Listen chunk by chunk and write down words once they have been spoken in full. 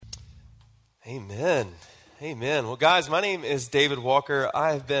Amen. Amen. Well, guys, my name is David Walker.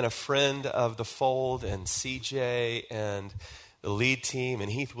 I've been a friend of The Fold and CJ and the lead team and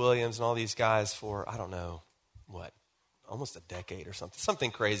Heath Williams and all these guys for, I don't know, almost a decade or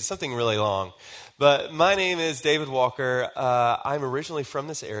something crazy, something really long. But my name is David Walker. I'm originally from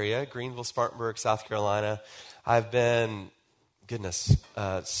this area, Greenville, Spartanburg, South Carolina. I've been,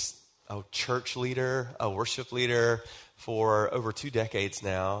 a church leader, a worship leader for over 2 decades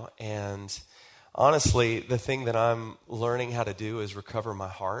now. And honestly, the thing that I'm learning how to do is recover my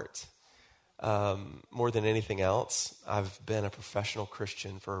heart more than anything else. I've been a professional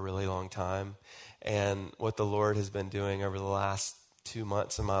Christian for a really long time. And what the Lord has been doing over the last 2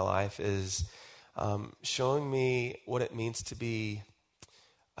 months of my life is showing me what it means to be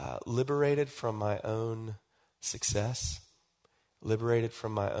liberated from my own success, liberated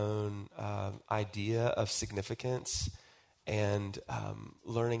from my own idea of significance, and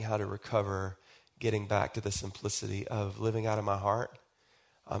learning how to recover, getting back to the simplicity of living out of my heart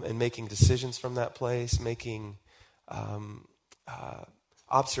and making decisions from that place, making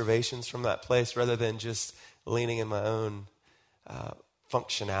observations from that place rather than just leaning in my own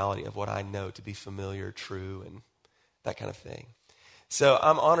functionality of what I know to be familiar, true, and that kind of thing. So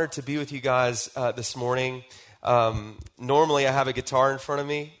I'm honored to be with you guys this morning. Normally I have a guitar in front of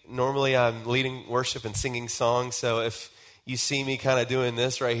me. Normally I'm leading worship and singing songs. So if you see me kind of doing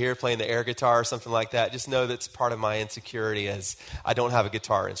this right here, playing the air guitar or something like that, just know that's part of my insecurity as I don't have a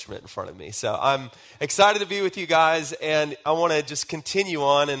guitar instrument in front of me. So I'm excited to be with you guys, and I want to just continue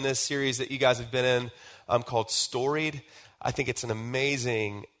on in this series that you guys have been in called Storied. I think it's an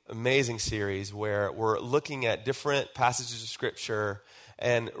amazing series where we're looking at different passages of Scripture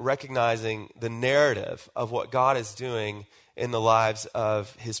and recognizing the narrative of what God is doing in the lives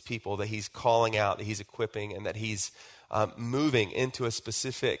of His people, that He's calling out, that He's equipping, and that He's moving into a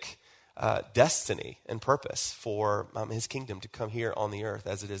specific destiny and purpose for His kingdom to come here on the earth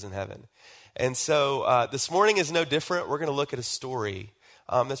as it is in heaven. And so this morning is no different. We're going to look at a story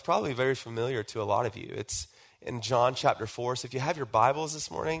that's probably very familiar to a lot of you. It's in John chapter 4. So if you have your Bibles this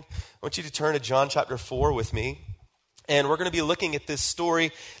morning, I want you to turn to John chapter 4 with me. And we're going to be looking at this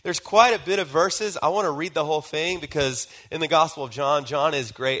story. There's quite a bit of verses. I want to read the whole thing because in the Gospel of John, John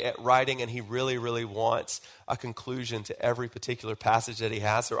is great at writing, and he really, really wants a conclusion to every particular passage that he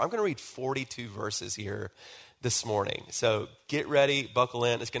has. So I'm going to read 42 verses here this morning. So get ready, buckle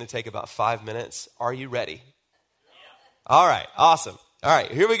in. It's going to take about 5 minutes. Are you ready? All right, awesome. All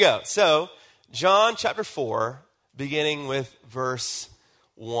right, here we go. So John chapter 4, beginning with verse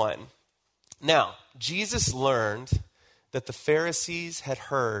 1. Now, Jesus learned that the Pharisees had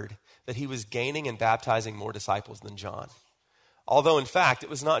heard that he was gaining and baptizing more disciples than John. Although, in fact, it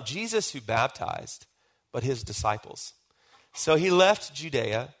was not Jesus who baptized, but his disciples. So he left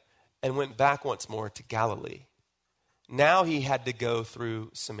Judea and went back once more to Galilee. Now he had to go through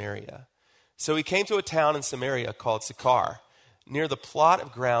Samaria. So he came to a town in Samaria called Sychar, near the plot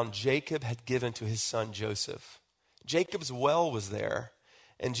of ground Jacob had given to his son Joseph. Jacob's well was there,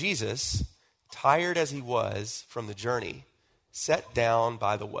 and Jesus, tired as he was from the journey, sat down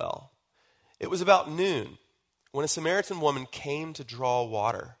by the well. It was about noon when a Samaritan woman came to draw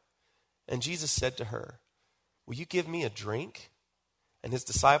water. And Jesus said to her, "Will you give me a drink?" And his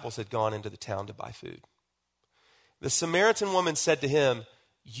disciples had gone into the town to buy food. The Samaritan woman said to him,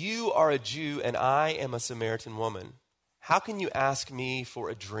 "You are a Jew and I am a Samaritan woman. How can you ask me for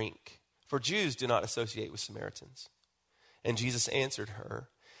a drink? For Jews do not associate with Samaritans." And Jesus answered her,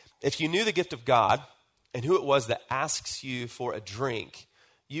 "If you knew the gift of God and who it was that asks you for a drink,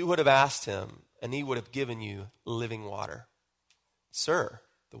 you would have asked him, and he would have given you living water." "Sir,"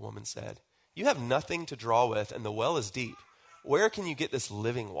 the woman said, "you have nothing to draw with, and the well is deep. Where can you get this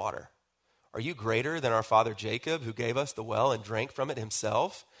living water? Are you greater than our father Jacob, who gave us the well and drank from it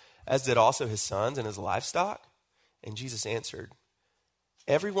himself, as did also his sons and his livestock?" And Jesus answered,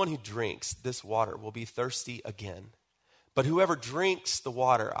 "Everyone who drinks this water will be thirsty again. But whoever drinks the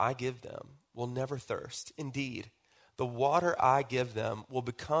water I give them will never thirst. Indeed, the water I give them will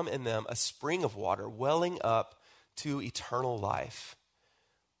become in them a spring of water welling up to eternal life."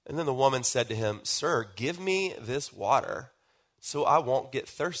 And then the woman said to him, "Sir, give me this water so I won't get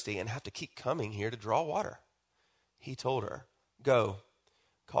thirsty and have to keep coming here to draw water." He told her, "Go,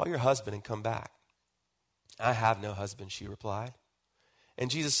 call your husband and come back." "I have no husband," she replied.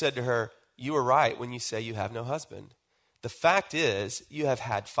 And Jesus said to her, "You are right when you say you have no husband. The fact is, you have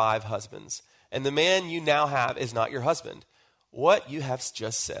had 5 husbands, and the man you now have is not your husband. What you have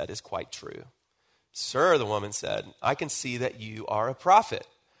just said is quite true." "Sir," the woman said, "I can see that you are a prophet.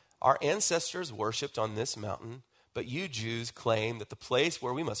 Our ancestors worshipped on this mountain, but you Jews claim that the place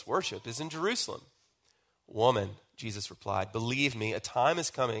where we must worship is in Jerusalem." "Woman," Jesus replied, "believe me, a time is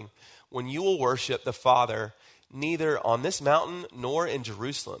coming when you will worship the Father neither on this mountain nor in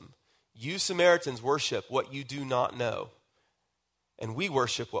Jerusalem. You Samaritans worship what you do not know, and we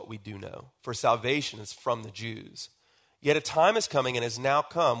worship what we do know, for salvation is from the Jews. Yet a time is coming and has now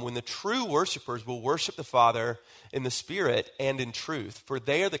come when the true worshipers will worship the Father in the Spirit and in truth, for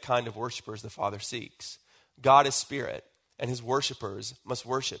they are the kind of worshipers the Father seeks. God is Spirit, and his worshipers must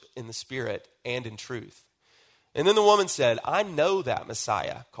worship in the Spirit and in truth." And then the woman said, "I know that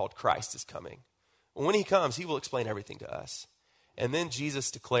Messiah, called Christ, is coming. When he comes, he will explain everything to us." And then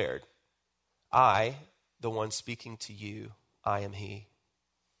Jesus declared, "I, the one speaking to you, I am he."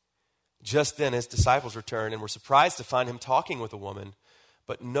 Just then his disciples returned and were surprised to find him talking with a woman.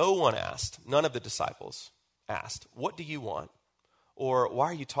 But none of the disciples asked, "What do you want?" or "Why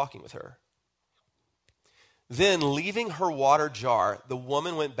are you talking with her?" Then, leaving her water jar, the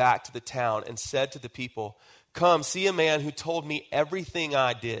woman went back to the town and said to the people, "Come, see a man who told me everything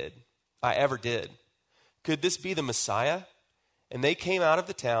I ever did. Could this be the Messiah?" And they came out of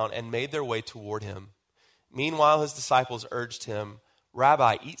the town and made their way toward him. Meanwhile, his disciples urged him,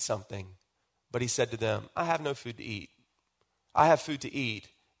 "Rabbi, eat something." But he said to them, "I have no food to eat. I have food to eat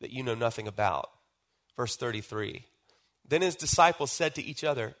that you know nothing about." Verse 33. Then his disciples said to each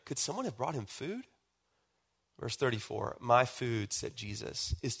other, "Could someone have brought him food?" Verse 34. "My food," said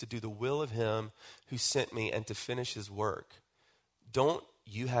Jesus, "is to do the will of him who sent me and to finish his work. Don't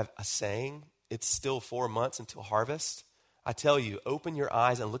you have a saying, 'It's still 4 months until harvest'? I tell you, open your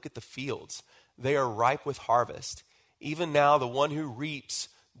eyes and look at the fields. They are ripe with harvest. Even now the one who reaps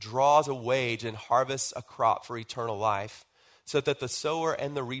draws a wage and harvests a crop for eternal life, so that the sower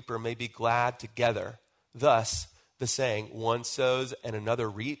and the reaper may be glad together. Thus, the saying, 'One sows and another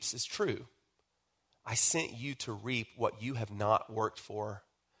reaps,' is true. I sent you to reap what you have not worked for.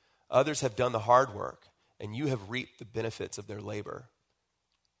 Others have done the hard work, and you have reaped the benefits of their labor."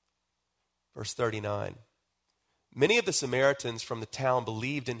 Verse 39. Many of the Samaritans from the town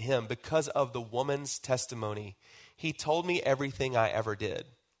believed in him because of the woman's testimony. "He told me everything I ever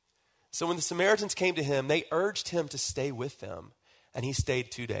did." So when the Samaritans came to him, they urged him to stay with them. And he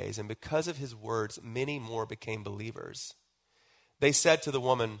stayed 2 days. And because of his words, many more became believers. They said to the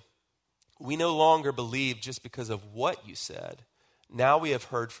woman, "We no longer believe just because of what you said. Now we have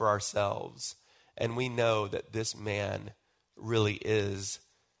heard for ourselves, and we know that this man really is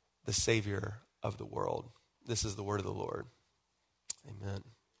the Savior of the world." This is the word of the Lord. Amen.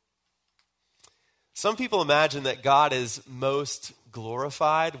 Some people imagine that God is most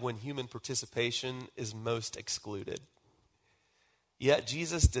glorified when human participation is most excluded. Yet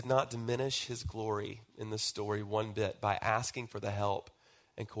Jesus did not diminish his glory in this story one bit by asking for the help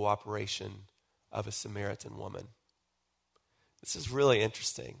and cooperation of a Samaritan woman. This is really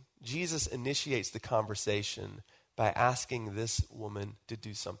interesting. Jesus initiates the conversation by asking this woman to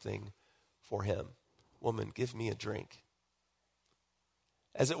do something for him. "Woman, give me a drink."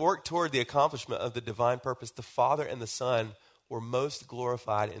 As it worked toward the accomplishment of the divine purpose, the Father and the Son were most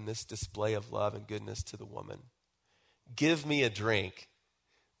glorified in this display of love and goodness to the woman. "Give me a drink."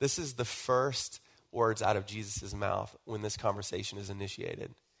 This is the first words out of Jesus' mouth when this conversation is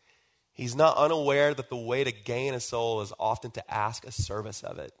initiated. He's not unaware that the way to gain a soul is often to ask a service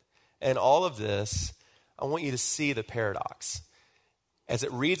of it. And all of this, I want you to see the paradox. As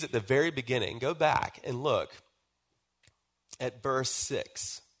it reads at the very beginning, go back and look at verse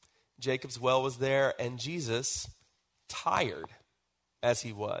 6. Jacob's well was there, and Jesus, tired as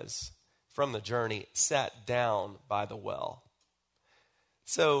he was from the journey, sat down by the well.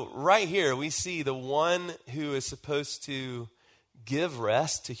 So right here, we see the one who is supposed to give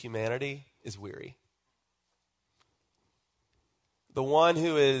rest to humanity is weary. The one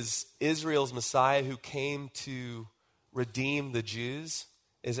who is Israel's Messiah, who came to redeem the Jews,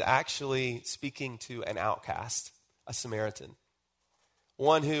 is actually speaking to an outcast, a Samaritan.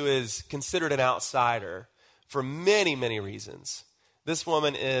 One who is considered an outsider for many, many reasons. This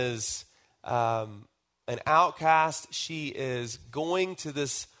woman is an outcast. She is going to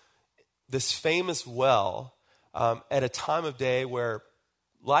this famous well at a time of day where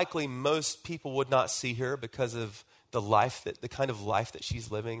likely most people would not see her because of the kind of life that she's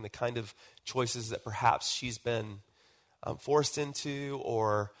living, the kind of choices that perhaps she's been forced into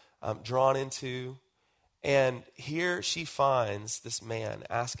or drawn into. And here she finds this man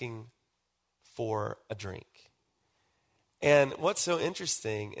asking for a drink. And what's so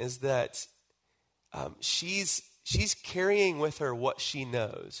interesting is that she's carrying with her what she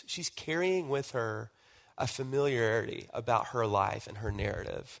knows. She's carrying with her a familiarity about her life and her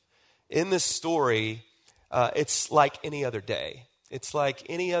narrative. In this story, it's like any other day. It's like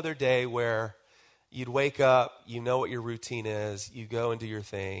any other day where you'd wake up, you know what your routine is, you go and do your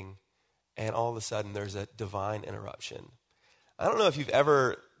thing, and all of a sudden there's a divine interruption. I don't know if you've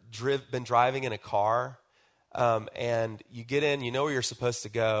ever been driving in a car, and you get in, you know where you're supposed to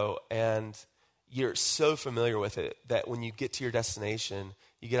go, and you're so familiar with it that when you get to your destination,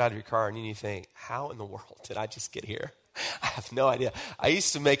 you get out of your car and you think, how in the world did I just get here? I have no idea. I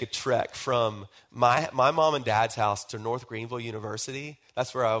used to make a trek from my mom and dad's house to North Greenville University.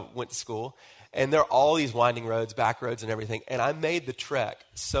 That's where I went to school. And there are all these winding roads, back roads and everything. And I made the trek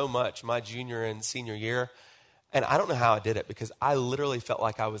so much my junior and senior year. And I don't know how I did it because I literally felt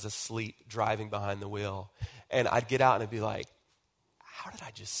like I was asleep driving behind the wheel. And I'd get out and I'd be like, how did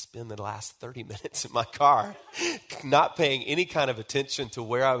I just spend the last 30 minutes in my car not paying any kind of attention to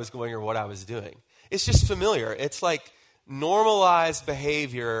where I was going or what I was doing? It's just familiar. It's like normalized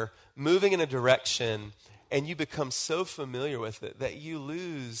behavior moving in a direction, and you become so familiar with it that you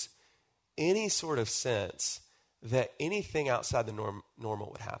lose any sort of sense that anything outside the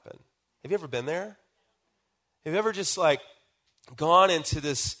normal would happen. Have you ever been there? Have you ever just like gone into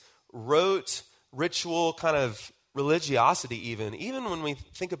this rote, ritual kind of religiosity even when we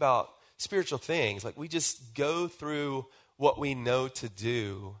think about spiritual things, like we just go through what we know to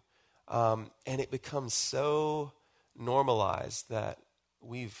do, and it becomes so normalized that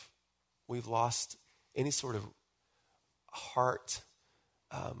we've lost any sort of heart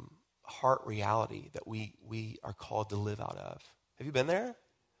reality that we are called to live out of. Have you been there?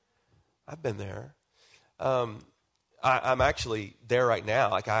 I've been there. I'm actually there right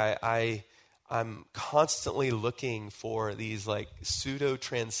now. Like I'm constantly looking for these like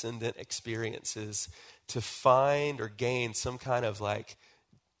pseudo-transcendent experiences to find or gain some kind of like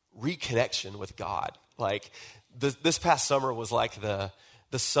reconnection with God. Like this past summer was like the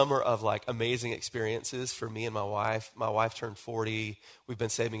summer of like amazing experiences for me and my wife. My wife turned 40. We've been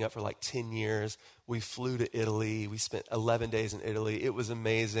saving up for like 10 years. We flew to Italy. We spent 11 days in Italy. It was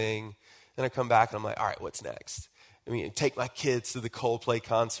amazing. Then I come back and I'm like, all right, what's next? I mean, take my kids to the Coldplay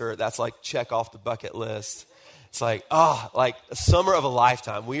concert. That's like check off the bucket list. It's like, like a summer of a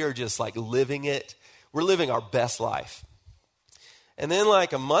lifetime. We are just like living it. We're living our best life. And then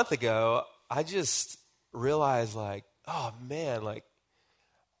like a month ago, I just realized like, oh man, like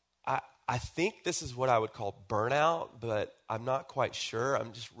I think this is what I would call burnout, but I'm not quite sure.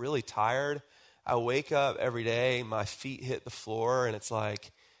 I'm just really tired. I wake up every day, my feet hit the floor, and it's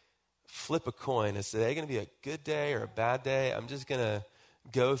like, flip a coin. Is today going to be a good day or a bad day? I'm just going to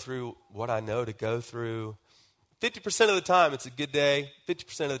go through what I know to go through. 50% of the time, it's a good day.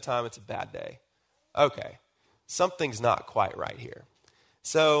 50% of the time, it's a bad day. Okay, something's not quite right here.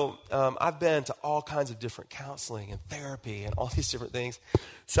 So I've been to all kinds of different counseling and therapy and all these different things.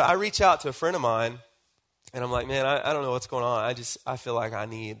 So I reach out to a friend of mine, and I'm like, man, I don't know what's going on. I feel like I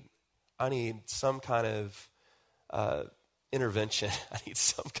need some kind of intervention. I need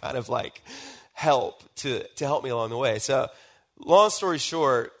some kind of like help to help me along the way. So long story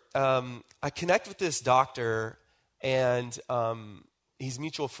short, I connect with this doctor, and he's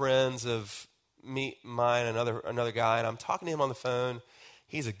mutual friends of mine, another guy, and I'm talking to him on the phone.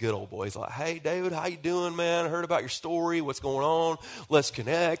 He's a good old boy. He's like, hey, David, how you doing, man? I heard about your story. What's going on? Let's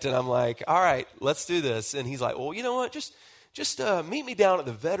connect. And I'm like, all right, let's do this. And he's like, well, you know what? Just meet me down at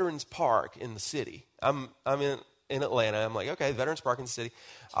the Veterans Park in the city. I'm in Atlanta. I'm like, okay, Veterans Park in the city.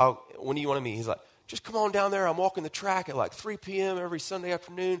 When do you want to meet? He's like, just come on down there. I'm walking the track at like 3 p.m. every Sunday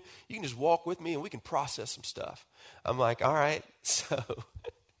afternoon. You can just walk with me and we can process some stuff. I'm like, all right. So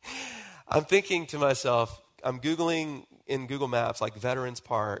I'm thinking to myself, I'm Googling in Google Maps like Veterans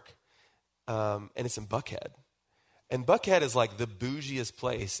Park, and it's in Buckhead. And Buckhead is like the bougiest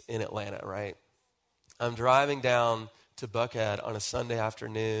place in Atlanta, right? I'm driving down to Buckhead on a Sunday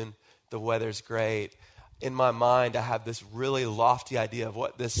afternoon. The weather's great. In my mind, I have this really lofty idea of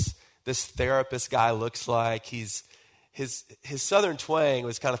what this therapist guy looks like. His southern twang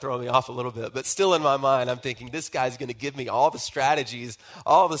was kind of throwing me off a little bit, but still in my mind, I'm thinking this guy's going to give me all the strategies,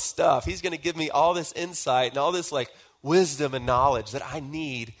 all the stuff. He's going to give me all this insight and all this like wisdom and knowledge that I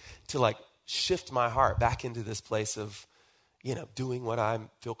need to like shift my heart back into this place of, doing what I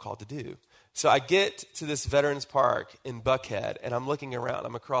feel called to do. So I get to this Veterans Park in Buckhead, and I'm looking around.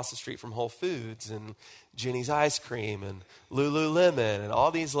 I'm across the street from Whole Foods and Jenny's Ice Cream and Lululemon and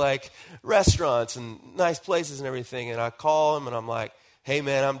all these like restaurants and nice places and everything. And I call him, and I'm like, hey,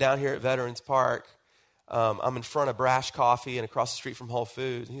 man, I'm down here at Veterans Park. I'm in front of Brash Coffee and across the street from Whole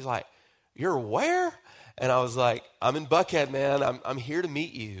Foods. And he's like, you're where? And I was like, I'm in Buckhead, man. I'm here to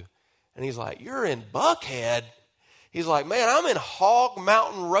meet you. And he's like, you're in Buckhead? He's like, man, I'm in Hog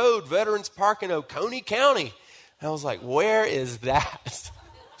Mountain Road Veterans Park in Oconee County. And I was like, where is that?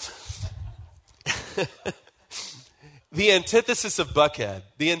 The antithesis of Buckhead,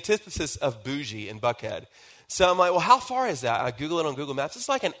 the antithesis of bougie in Buckhead. So I'm like, well, how far is that? I Google it on Google Maps. It's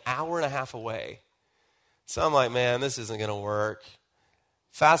like an hour and a half away. So I'm like, man, this isn't going to work.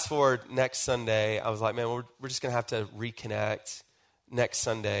 Fast forward next Sunday, I was like, man, we're just going to have to reconnect next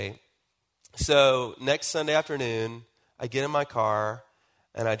Sunday. So next Sunday afternoon, I get in my car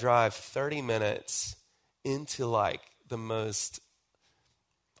and I drive 30 minutes into like the most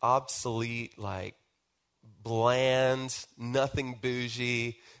obsolete, like bland, nothing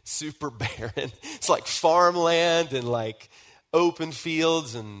bougie, super barren. It's like farmland and like open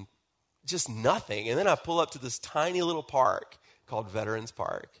fields and just nothing. And then I pull up to this tiny little park called Veterans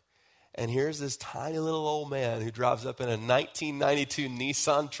Park. And here's this tiny little old man who drives up in a 1992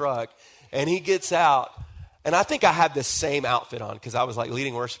 Nissan truck. And he gets out. And I think I had this same outfit on because I was like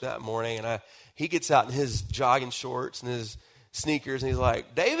leading worship that morning. And he gets out in his jogging shorts and his sneakers. And he's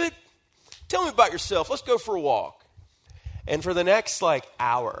like, David, tell me about yourself. Let's go for a walk. And for the next like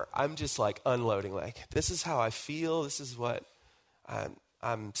hour, I'm just like unloading. Like, this is how I feel. This is what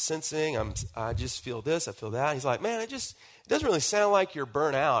I'm sensing. I just feel this. I feel that. He's like, man, it doesn't really sound like you're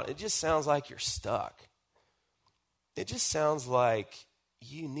burnt out. It just sounds like you're stuck. It just sounds like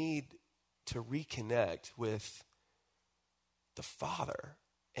you need to reconnect with the Father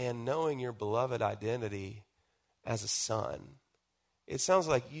and knowing your beloved identity as a son. It sounds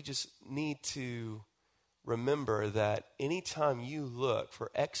like you just need to remember that anytime you look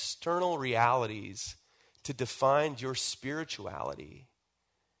for external realities to define your spirituality,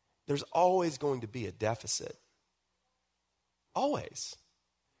 there's always going to be a deficit. Always.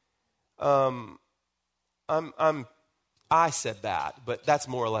 I said that, but that's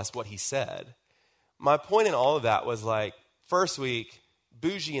more or less what he said. My point in all of that was like, first week,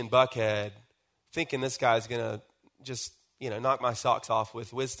 bougie and Buckhead, thinking this guy's going to just, knock my socks off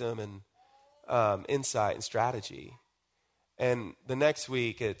with wisdom and insight and strategy. And the next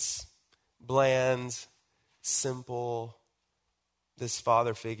week, it's bland, simple, this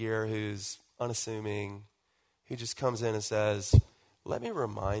father figure who's unassuming, who just comes in and says, let me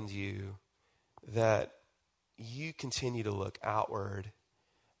remind you that you continue to look outward,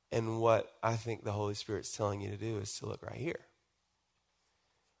 and what I think the Holy Spirit's telling you to do is to look right here.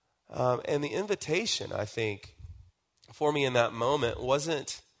 And the invitation, I think, for me in that moment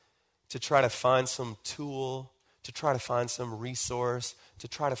wasn't to try to find some tool, to try to find some resource, to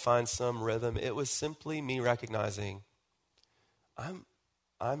try to find some rhythm. It was simply me recognizing I'm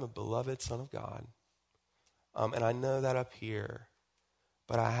a beloved son of God, and I know that up here,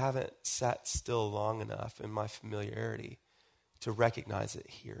 but I haven't sat still long enough in my familiarity to recognize it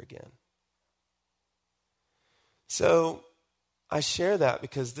here again. So I share that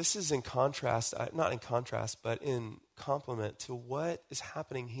because this is in contrast, not in contrast, but in complement to what is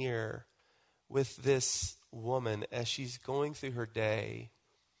happening here with this woman as she's going through her day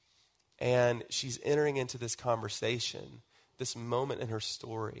and she's entering into this conversation, this moment in her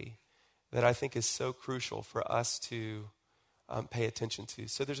story that I think is so crucial for us to pay attention to.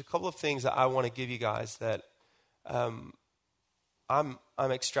 So there's a couple of things that I want to give you guys that I'm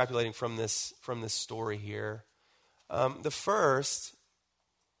extrapolating from this story here. The first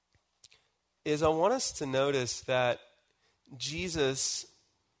is I want us to notice that Jesus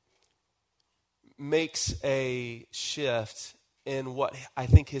makes a shift in what I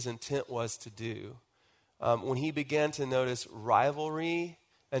think his intent was to do. When he began to notice rivalry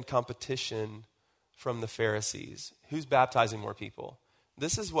and competition from the Pharisees. Who's baptizing more people?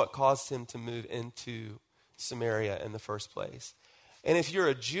 This is what caused him to move into Samaria in the first place. And if you're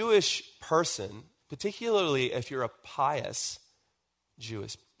a Jewish person, particularly if you're a pious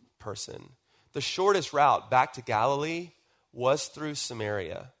Jewish person, the shortest route back to Galilee was through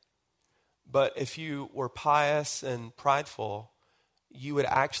Samaria. But if you were pious and prideful, you would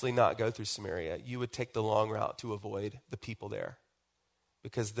actually not go through Samaria. You would take the long route to avoid the people there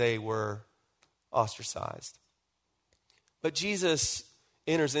because they were ostracized. But Jesus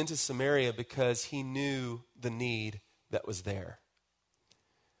enters into Samaria because he knew the need that was there.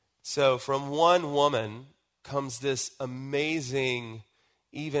 So from one woman comes this amazing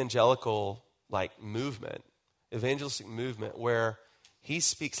evangelical evangelistic movement where he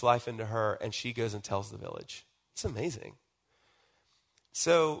speaks life into her and she goes and tells the village. It's amazing.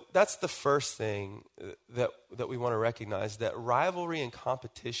 So that's the first thing that we want to recognize, that rivalry and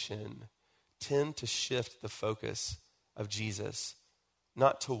competition tend to shift the focus of Jesus,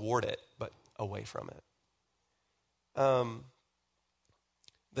 not toward it, but away from it.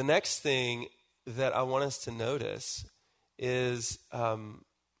 The next thing that I want us to notice is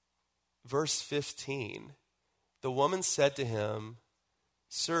verse 15. The woman said to him,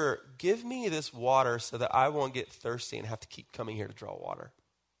 "Sir, give me this water so that I won't get thirsty and have to keep coming here to draw water."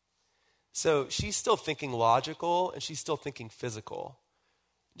 So she's still thinking logical and she's still thinking physical.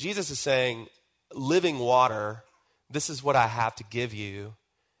 Jesus is saying, living water, this is what I have to give you.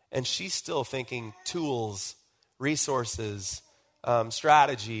 And she's still thinking tools, resources,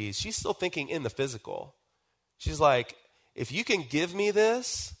 strategies. She's still thinking in the physical. She's like, if you can give me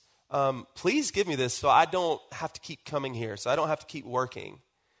this, please give me this so I don't have to keep coming here, so I don't have to keep working.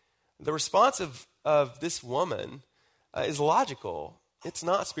 The response of this woman is logical. It's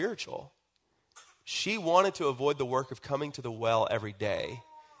not spiritual. She wanted to avoid the work of coming to the well every day.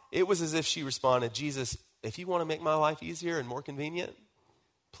 It was as if she responded, Jesus, if you want to make my life easier and more convenient,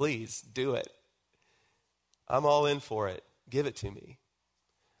 please do it. I'm all in for it. Give it to me.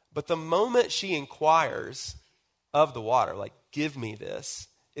 But the moment she inquires of the water, like, give me this,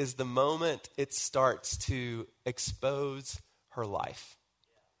 is the moment it starts to expose her life.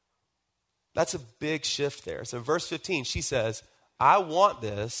 That's a big shift there. So verse 15, she says, I want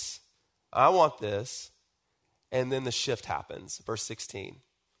this. And then the shift happens. Verse 16,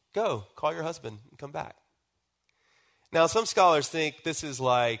 go, call your husband and come back. Now, some scholars think this is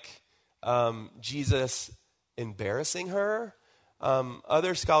like Jesus embarrassing her.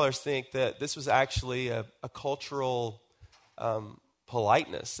 Other scholars think that this was actually a cultural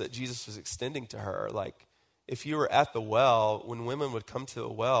politeness that Jesus was extending to her. Like, if you were at the well, when women would come to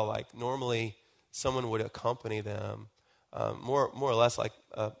a well, like normally someone would accompany them, more or less like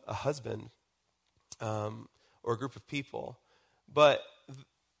a husband or a group of people. But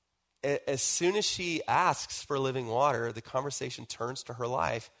as soon as she asks for living water, the conversation turns to her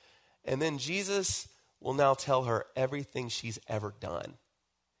life. And then Jesus will now tell her everything she's ever done.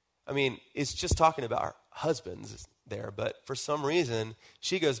 I mean, it's just talking about her husbands there, but for some reason,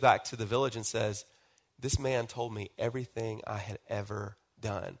 she goes back to the village and says, this man told me everything I had ever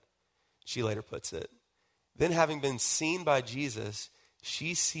done. She later puts it. Then having been seen by Jesus,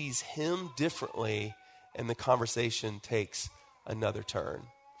 she sees him differently, and the conversation takes another turn.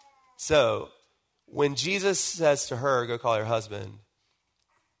 So when Jesus says to her, go call your husband,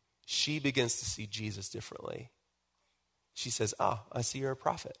 she begins to see Jesus differently. She says, I see you're a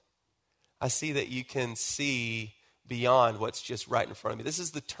prophet. I see that you can see beyond what's just right in front of me. This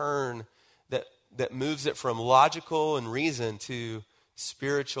is the turn that moves it from logical and reason to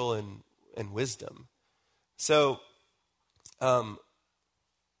spiritual and wisdom. So,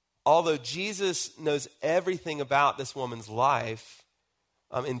 although Jesus knows everything about this woman's life,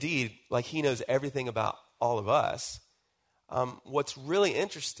 indeed, like he knows everything about all of us, what's really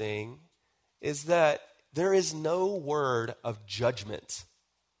interesting is that there is no word of judgment.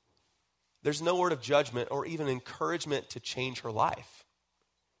 There's no word of judgment or even encouragement to change her life.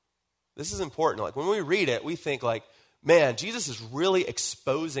 This is important. Like when we read it, we think like, man, Jesus is really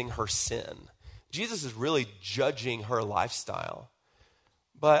exposing her sin. Jesus is really judging her lifestyle.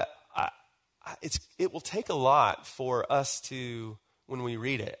 But it will take a lot for us to, when we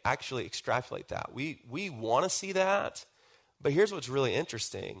read it, actually extrapolate that. We want to see that, but here's what's really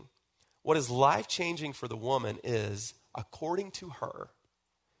interesting. What is life-changing for the woman is, according to her,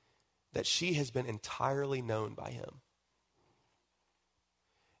 that she has been entirely known by him.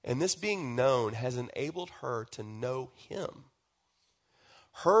 And this being known has enabled her to know him.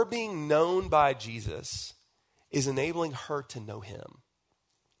 Her being known by Jesus is enabling her to know him.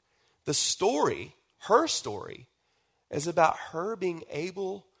 The story, her story, is about her being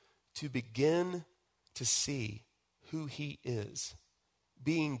able to begin to see who he is,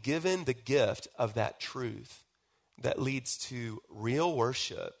 being given the gift of that truth that leads to real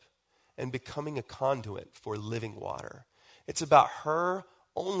worship and becoming a conduit for living water. It's about her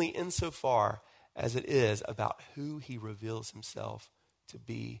only insofar as it is about who he reveals himself to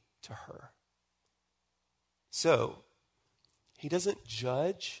be to her. So, he doesn't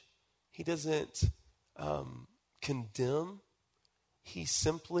judge. He doesn't condemn. He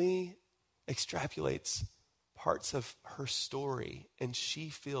simply extrapolates parts of her story, and she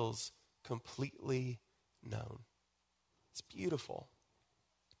feels completely known. It's beautiful.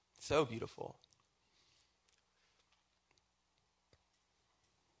 So beautiful.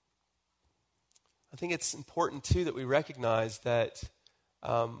 I think it's important too that we recognize that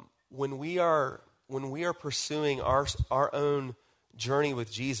when we are pursuing our own journey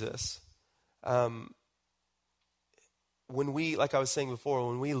with Jesus, when we, like I was saying before,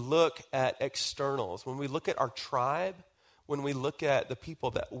 when we look at externals, when we look at our tribe, when we look at the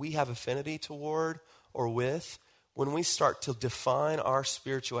people that we have affinity toward or with, when we start to define our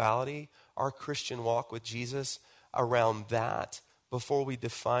spirituality, our Christian walk with Jesus around that before we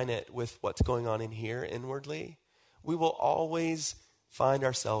define it with what's going on in here inwardly, we will always find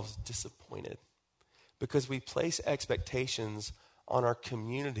ourselves disappointed because we place expectations on our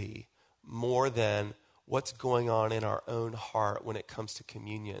community more than what's going on in our own heart when it comes to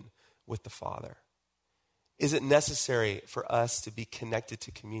communion with the Father. Is it necessary for us to be connected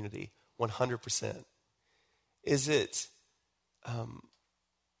to community? 100%. Is it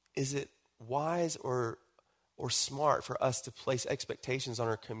wise or smart for us to place expectations on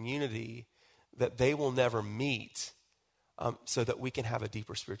our community that they will never meet so that we can have a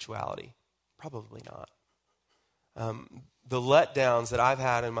deeper spirituality? Probably not. The letdowns that I've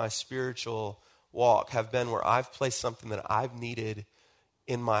had in my spiritual walk have been where I've placed something that I've needed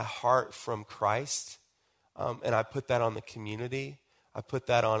in my heart from Christ, and I put that on the community. I put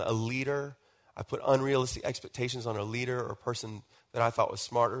that on a leader. I put unrealistic expectations on a leader or a person that I thought was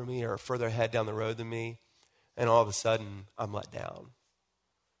smarter than me or further ahead down the road than me, and all of a sudden, I'm let down.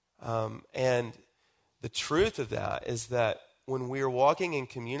 And the truth of that is that when we are walking in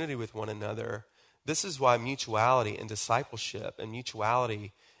community with one another, this is why mutuality and discipleship and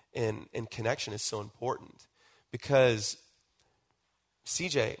mutuality and connection is so important. Because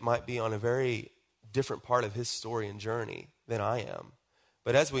CJ might be on a very different part of his story and journey than I am.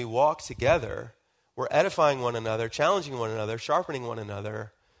 But as we walk together, we're edifying one another, challenging one another, sharpening one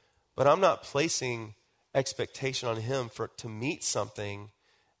another. But I'm not placing expectation on him to meet something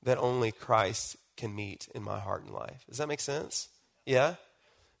that only Christ can meet in my heart and life. Does that make sense? Yeah?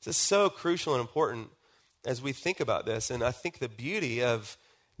 This is so crucial and important as we think about this. And I think the beauty of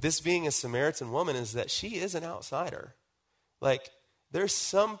this being a Samaritan woman is that she is an outsider. Like, there's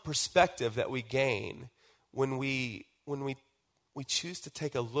some perspective that we gain when we choose to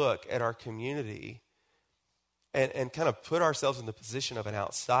take a look at our community and kind of put ourselves in the position of an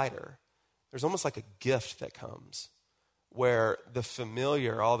outsider. There's almost like a gift that comes where the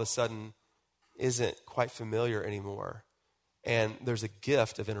familiar all of a sudden isn't quite familiar anymore. And there's a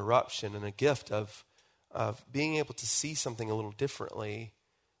gift of interruption and a gift of being able to see something a little differently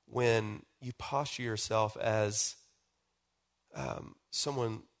when you posture yourself as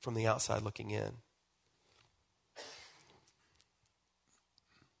someone from the outside looking in.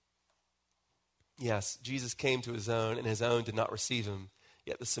 Yes, Jesus came to his own, and his own did not receive him.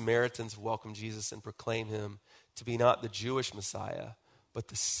 Yet the Samaritans welcomed Jesus and proclaimed him to be not the Jewish Messiah, but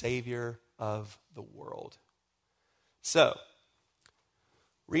the Savior of the world. So,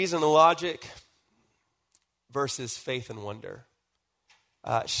 reason and logic versus faith and wonder.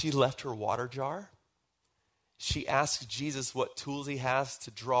 She left her water jar. She asked Jesus what tools he has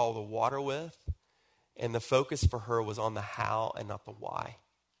to draw the water with. And the focus for her was on the how and not the why.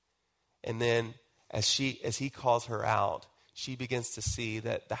 And then as he calls her out, she begins to see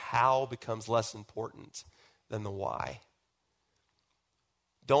that the how becomes less important than the why.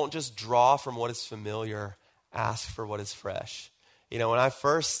 Don't just draw from what is familiar, ask for what is fresh. You know, when I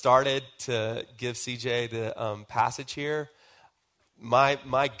first started to give CJ the passage here,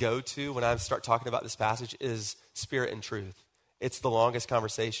 my go-to when I start talking about this passage is spirit and truth. It's the longest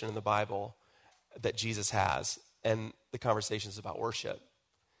conversation in the Bible that Jesus has, and the conversation is about worship.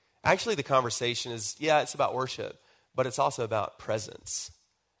 Actually, the conversation is, it's about worship, but it's also about presence.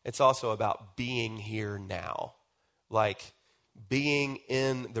 It's also about being here now, like being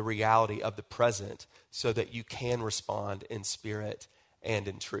in the reality of the present so that you can respond in spirit and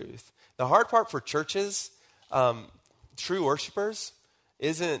in truth. The hard part for churches, true worshipers,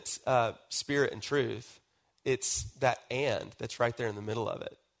 isn't spirit and truth. It's that and that's right there in the middle of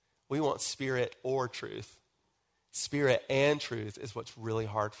it. We want spirit or truth. Spirit and truth is what's really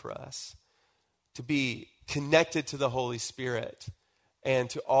hard for us. To be connected to the Holy Spirit and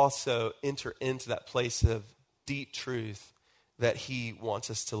to also enter into that place of deep truth that he wants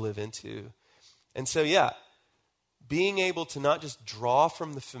us to live into. And so, being able to not just draw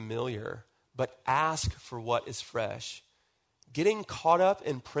from the familiar, but ask for what is fresh. Getting caught up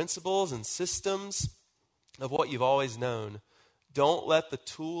in principles and systems of what you've always known. Don't let the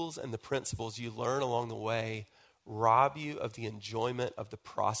tools and the principles you learn along the way rob you of the enjoyment of the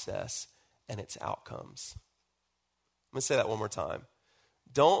process and its outcomes. I'm going to say that one more time.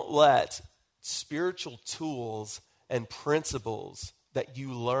 Don't let spiritual tools and principles that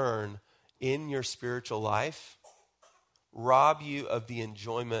you learn in your spiritual life rob you of the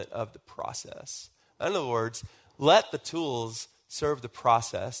enjoyment of the process. In other words, let the tools serve the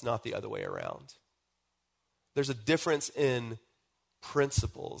process, not the other way around. There's a difference in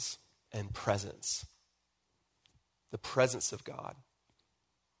principles and presence. The presence of God.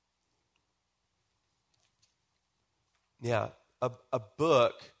 A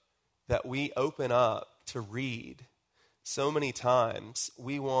book that we open up to read, so many times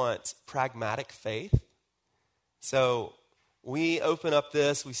we want pragmatic faith. So we open up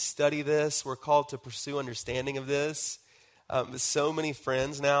this, we study this, we're called to pursue understanding of this. So many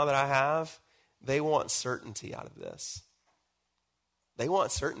friends now that I have, they want certainty out of this. They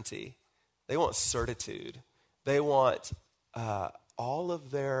want certainty. They want certitude. They want all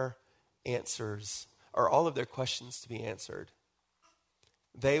of their answers or all of their questions to be answered.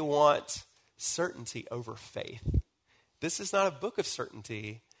 They want certainty over faith. This is not a book of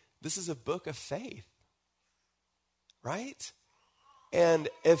certainty. This is a book of faith. Right? And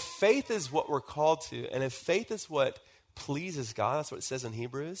if faith is what we're called to, and if faith is what pleases God, that's what it says in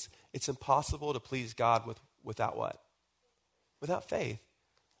Hebrews, it's impossible to please God without what? Without faith.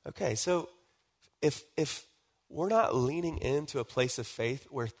 Okay, so if we're not leaning into a place of faith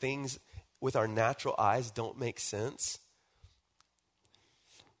where things with our natural eyes don't make sense,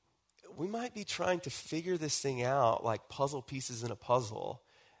 we might be trying to figure this thing out like puzzle pieces in a puzzle.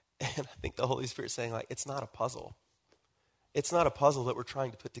 And I think the Holy Spirit's saying, like, it's not a puzzle. It's not a puzzle that we're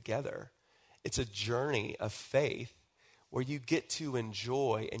trying to put together. It's a journey of faith where you get to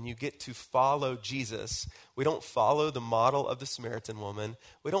enjoy and you get to follow Jesus. We don't follow the model of the Samaritan woman.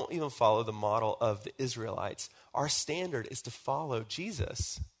 We don't even follow the model of the Israelites. Our standard is to follow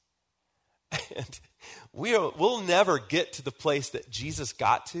Jesus. And we'll never get to the place that Jesus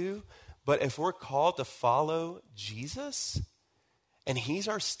got to, but if we're called to follow Jesus and he's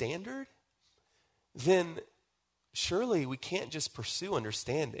our standard, then surely we can't just pursue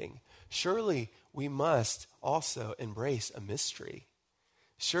understanding. Surely we must also embrace a mystery.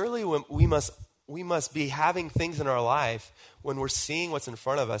 Surely we must be having things in our life when we're seeing what's in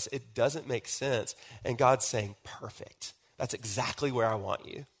front of us, it doesn't make sense. And God's saying, perfect. That's exactly where I want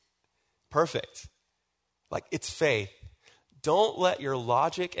you. Perfect. Like, it's faith. Don't let your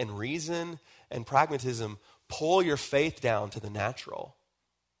logic and reason and pragmatism pull your faith down to the natural.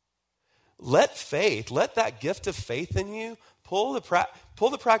 Let that gift of faith in you, pull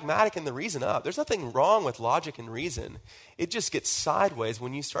the pragmatic and the reason up. There's nothing wrong with logic and reason. It just gets sideways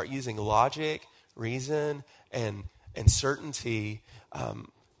when you start using logic, reason, and certainty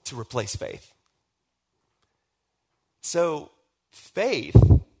to replace faith. So faith,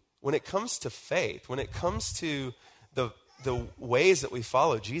 when it comes to faith, when it comes to the ways that we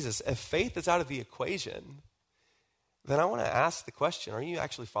follow Jesus, if faith is out of the equation, then I want to ask the question, are you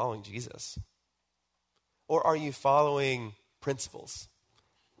actually following Jesus? Or are you following principles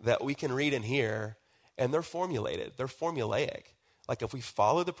that we can read in here and they're formulated, they're formulaic. Like, if we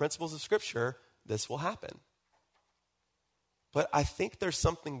follow the principles of Scripture, this will happen. But I think there's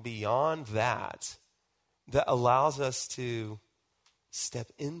something beyond that that allows us to step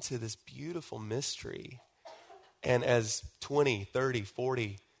into this beautiful mystery. And as 20, 30,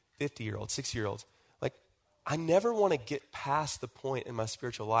 40, 50-year-olds, 60-year-olds, like, I never want to get past the point in my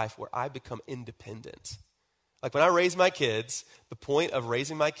spiritual life where I become independent. Like, when I raise my kids, the point of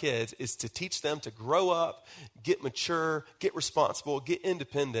raising my kids is to teach them to grow up, get mature, get responsible, get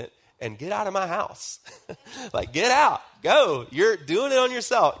independent, and get out of my house. Like, get out, go. You're doing it on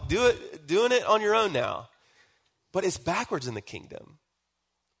yourself. Doing it on your own now. But it's backwards in the kingdom.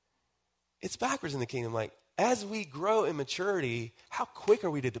 It's backwards in the kingdom. Like, as we grow in maturity, how quick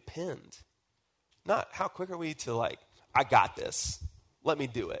are we to depend? Not how quick are we to, like, I got this. Let me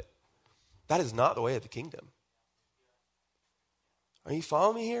do it. That is not the way of the kingdom. Are you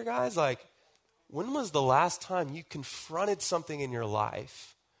following me here, guys? Like, when was the last time you confronted something in your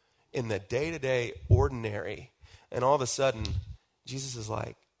life in the day-to-day ordinary, and all of a sudden, Jesus is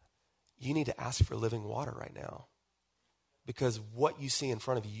like, you need to ask for living water right now. Because what you see in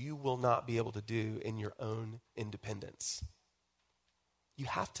front of you, you will not be able to do in your own independence. You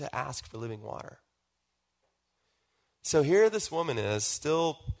have to ask for living water. So here this woman is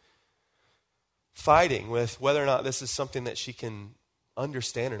still fighting with whether or not this is something that she can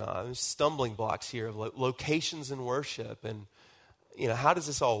understand or not. There's stumbling blocks here of locations in worship, and how does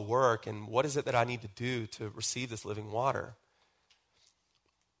this all work, and what is it that I need to do to receive this living water?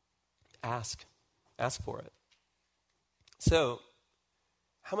 Ask for it. So,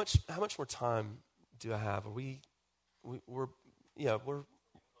 how much more time do I have? We're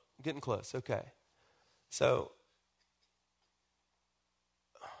getting close. Okay, so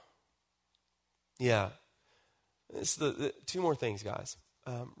it's the two more things, guys.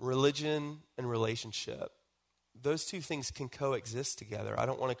 Religion and relationship. Those two things can coexist together. I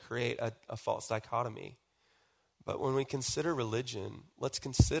don't want to create a false dichotomy. But when we consider religion, let's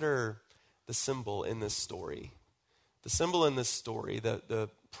consider the symbol in this story. The symbol in this story, the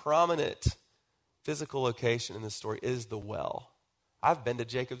prominent physical location in this story is the well. I've been to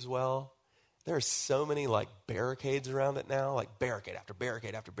Jacob's Well. There are so many like barricades around it now, like barricade after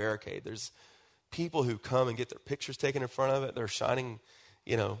barricade after barricade. There's people who come and get their pictures taken in front of it. They're shining,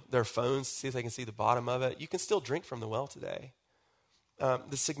 their phones to see if they can see the bottom of it. You can still drink from the well today.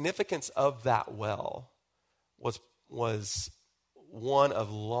 The significance of that well was one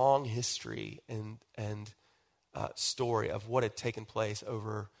of long history and story of what had taken place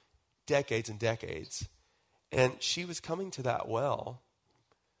over decades and decades. And she was coming to that well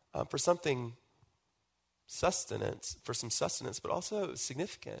for some sustenance, but also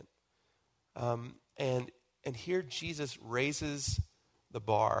significant. And here Jesus raises the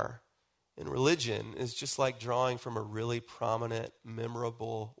bar. And religion is just like drawing from a really prominent,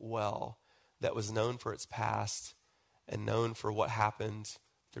 memorable well that was known for its past and known for what happened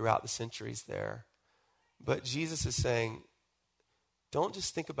throughout the centuries there. But Jesus is saying, don't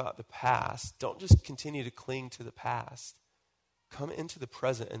just think about the past. Don't just continue to cling to the past. Come into the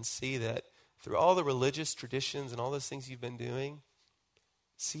present and see that through all the religious traditions and all those things you've been doing,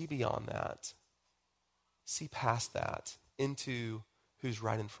 see beyond that. See past that into who's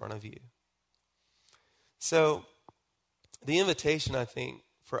right in front of you. So the invitation, I think,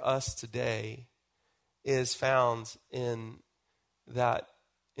 for us today is found in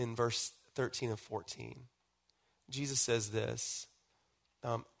verse 13 and 14. Jesus says this,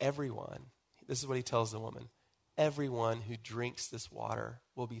 everyone, this is what he tells the woman, everyone who drinks this water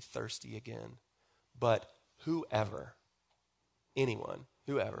will be thirsty again. But whoever,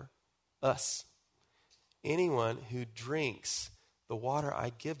 us, anyone who drinks the water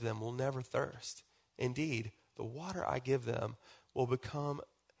I give them will never thirst. Indeed, the water I give them will become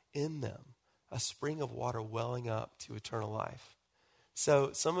in them a spring of water welling up to eternal life. So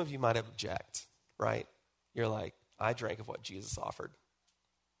some of you might object, right? You're like, I drank of what Jesus offered.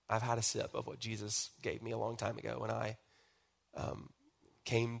 I've had a sip of what Jesus gave me a long time ago when I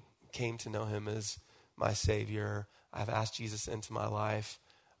came to know him as my Savior. I've asked Jesus into my life.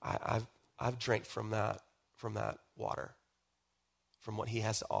 I've drank from that water, from what he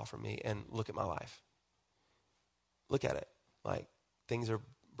has to offer me, and look at my life. Look at it. Like, things are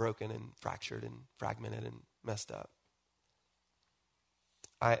broken and fractured and fragmented and messed up.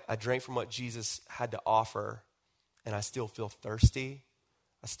 I drank from what Jesus had to offer, and I still feel thirsty.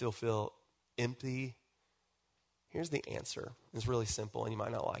 I still feel empty. Here's the answer. It's really simple, and you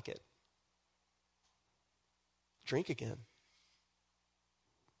might not like it. Drink again.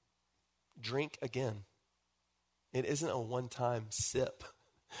 Drink again. It isn't a one-time sip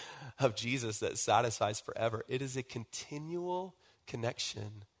of Jesus that satisfies forever. It is a continual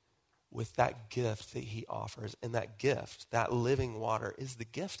connection with that gift that he offers. And that gift, that living water, is the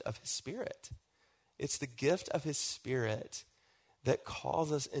gift of his Spirit. It's the gift of his Spirit that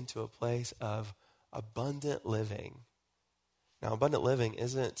calls us into a place of abundant living. Now, abundant living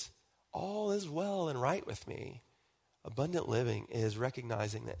isn't all is well and right with me. Abundant living is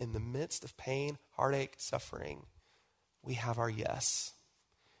recognizing that in the midst of pain, heartache, suffering, we have our yes.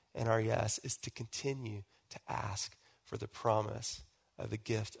 And our yes is to continue to ask for the promise of the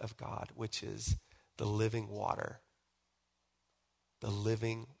gift of God, which is the living water. The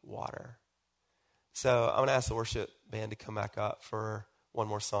living water. So I'm going to ask the worship band to come back up for one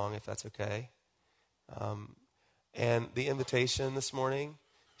more song, if that's okay. And the invitation this morning,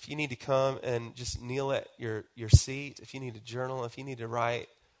 if you need to come and just kneel at your seat, if you need to journal, if you need to write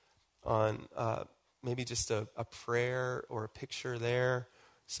on maybe just a prayer or a picture there,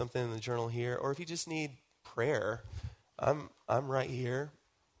 something in the journal here, or if you just need prayer, I'm right here.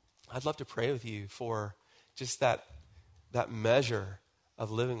 I'd love to pray with you for just that measure of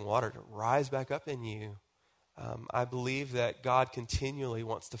living water to rise back up in you. I believe that God continually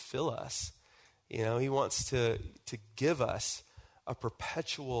wants to fill us. You know, he wants to give us a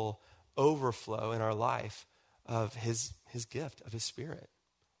perpetual overflow in our life of his gift, of his Spirit.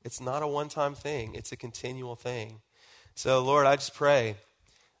 It's not a one-time thing. It's a continual thing. So, Lord, I just pray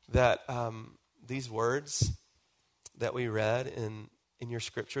that these words that we read in your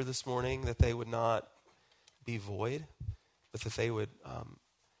scripture this morning, that they would not be void, but that they would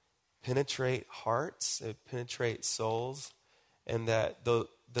penetrate hearts, they would penetrate souls, and that the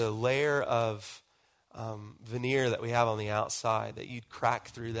layer of veneer that we have on the outside, that you'd crack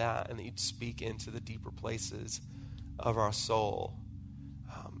through that and that you'd speak into the deeper places of our soul.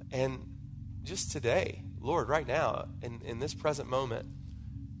 And just today, Lord, right now, in this present moment,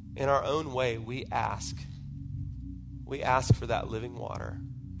 in our own way, we ask for that living water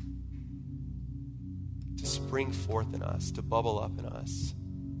to spring forth in us, to bubble up in us.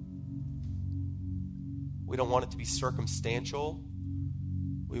 We don't want it to be circumstantial.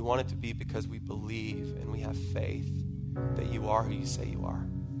 We want it to be because we believe and we have faith that you are who you say you are.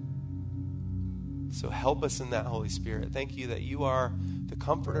 So help us in that, Holy Spirit. Thank you that you are the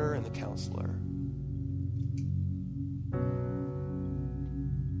comforter and the counselor.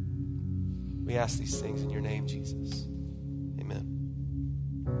 We ask these things in your name, Jesus.